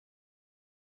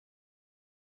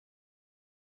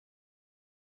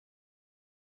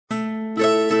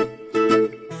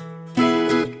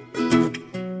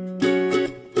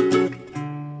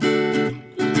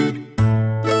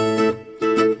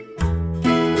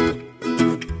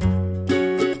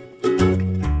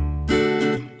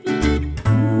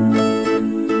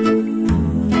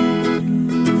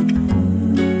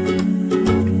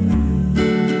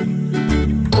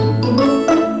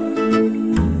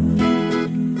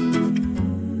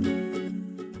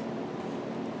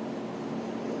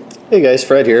Hey guys,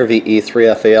 Fred here,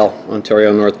 VE3FAL,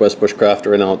 Ontario Northwest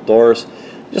Bushcrafter and Outdoors.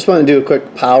 Just want to do a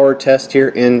quick power test here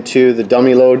into the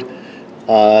dummy load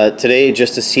today,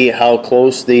 just to see how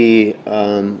close the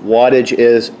wattage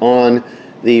is on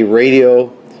the radio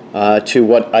to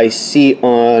what I see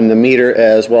on the meter,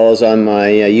 as well as on my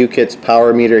UKIT's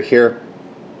power meter here.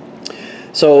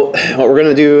 So what we're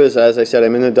going to do is, as I said,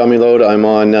 I'm in the dummy load. I'm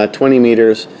on 20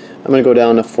 meters. I'm going to go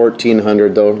down to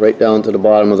 1400 though, right down to the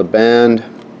bottom of the band.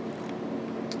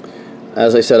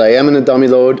 As I said, I am in a dummy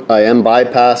load. I am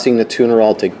bypassing the tuner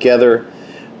altogether.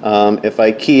 If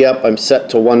I key up, I'm set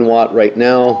to 1 watt right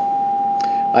now.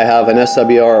 I have an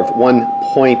SWR of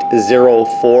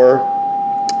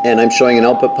 1.04, and I'm showing an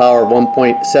output power of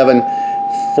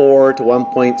 1.74 to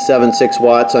 1.76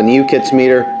 watts on the UKIT's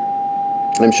meter.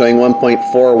 I'm showing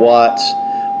 1.4 watts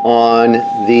on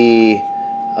the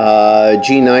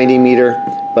G90 meter,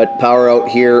 but power out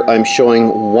here I'm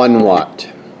showing 1 watt.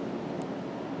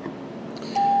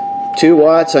 2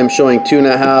 watts, I'm showing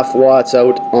 2.5 watts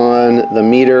out on the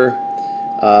meter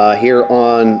here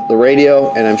on the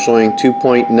radio, and I'm showing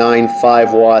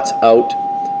 2.95 watts out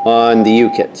on the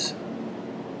UKITs.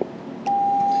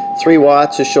 3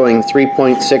 watts is showing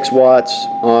 3.6 watts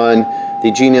on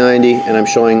the G90, and I'm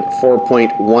showing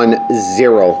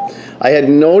 4.10. I had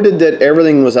noted that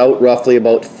everything was out roughly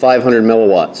about 500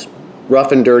 milliwatts.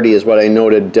 Rough and dirty is what I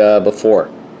noted before.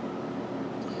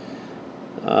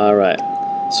 Alright.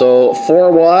 So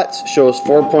 4 watts shows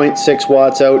 4.6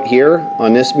 watts out here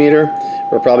on this meter.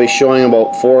 We're probably showing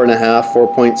about 4.5,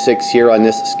 4.6 here on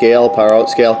this scale, power out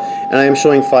scale, and I am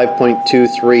showing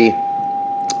 5.23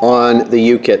 on the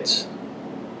UKITs.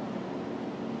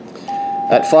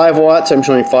 At 5 watts, I'm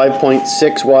showing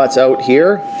 5.6 watts out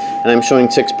here, and I'm showing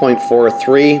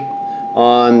 6.43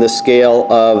 on the scale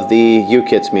of the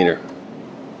UKITs meter.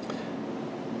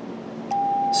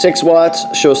 6 watts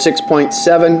shows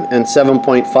 6.7 and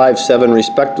 7.57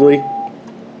 respectively.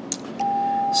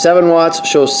 7 watts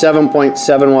shows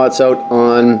 7.7 watts out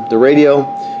on the radio,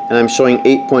 and I'm showing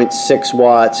 8.6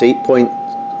 watts,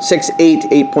 8.68,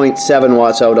 8.7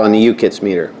 watts out on the UKIT's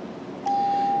meter.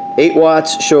 8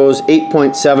 watts shows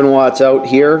 8.7 watts out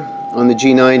here on the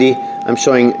G90. I'm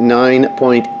showing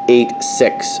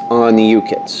 9.86 on the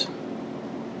UKITs.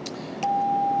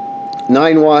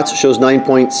 9 watts shows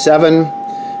 9.7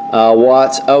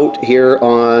 watts out here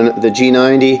on the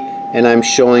G90, and I'm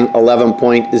showing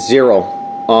 11.0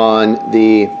 on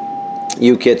the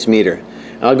UKIT's meter.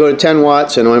 I'll go to 10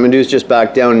 watts, and what I'm going to do is just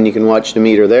back down, and you can watch the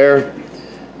meter there.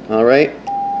 Alright,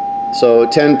 so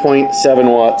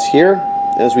 10.7 watts here,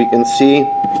 as we can see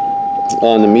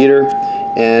on the meter,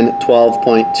 and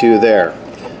 12.2 there.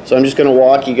 So I'm just going to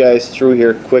walk you guys through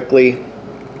here quickly,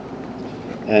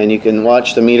 and you can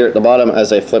watch the meter at the bottom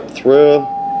as I flip through.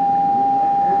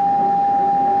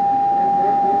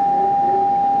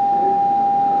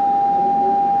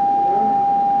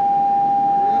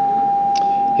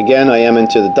 Again, I am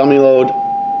into the dummy load.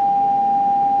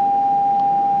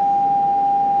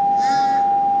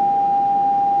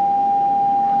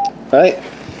 Right,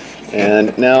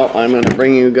 and now I'm going to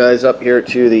bring you guys up here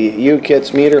to the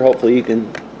UKIT's meter. Hopefully you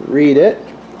can read it.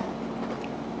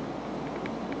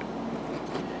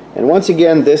 And once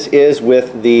again, this is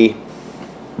with the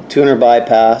tuner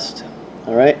bypassed.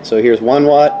 Alright, so here's 1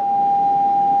 watt,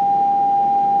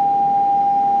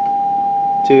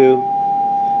 2,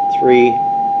 3,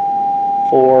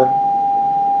 4,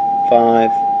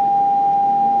 5,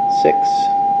 6,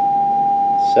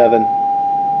 7,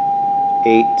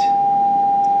 8,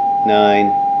 9,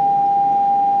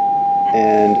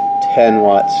 and 10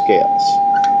 watt scales.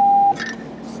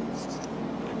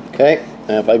 Okay,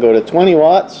 and if I go to 20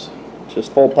 watts,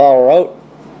 just full power out,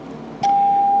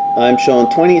 I'm showing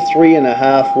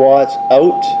 23.5 watts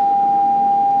out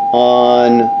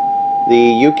on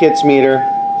the UKIT's meter,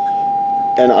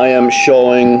 and I am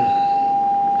showing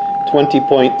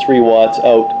 20.3 watts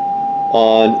out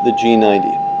on the G90.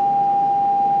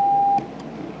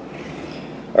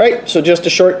 Alright, so just a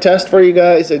short test for you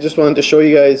guys. I just wanted to show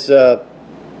you guys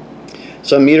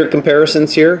some meter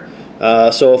comparisons here.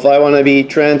 So if I want to be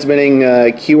transmitting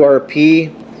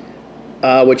QRP,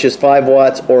 which is 5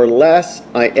 watts or less,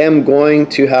 I am going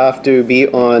to have to be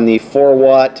on the 4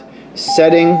 watt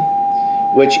setting,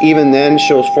 which even then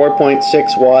shows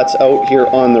 4.6 watts out here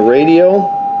on the radio.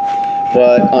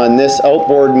 But on this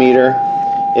outboard meter,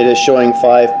 it is showing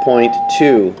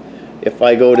 5.2. If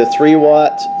I go to 3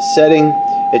 watt setting,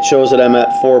 it shows that I'm at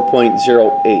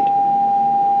 4.08.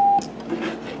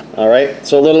 Alright,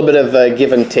 so a little bit of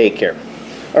give and take here.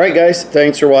 Alright guys,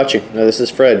 thanks for watching. This is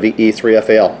Fred,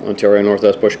 VE3FAL, Ontario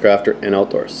Northwest Bushcrafter and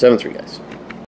Outdoors. 7-3 guys.